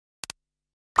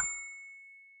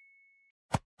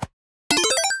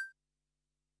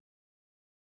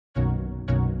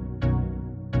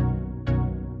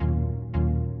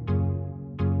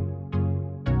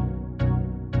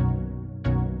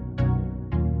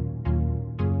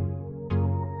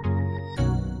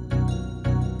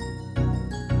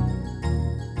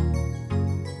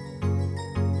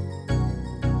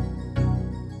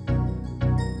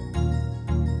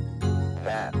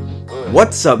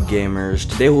What's up, gamers?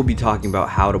 Today we'll be talking about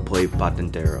how to play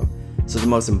Patintero. So the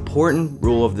most important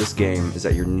rule of this game is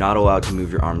that you're not allowed to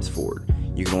move your arms forward.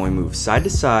 You can only move side to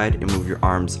side and move your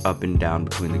arms up and down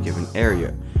between the given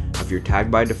area. If you're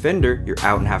tagged by a defender, you're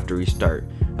out and have to restart.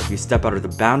 If you step out of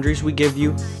the boundaries we give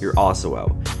you, you're also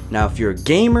out. Now if you're a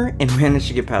gamer and manage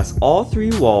to get past all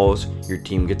 3 walls, your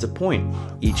team gets a point.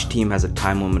 Each team has a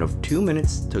time limit of 2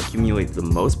 minutes to accumulate the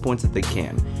most points that they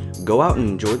can. Go out and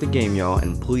enjoy the game, y'all,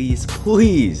 and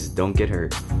please don't get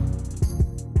hurt.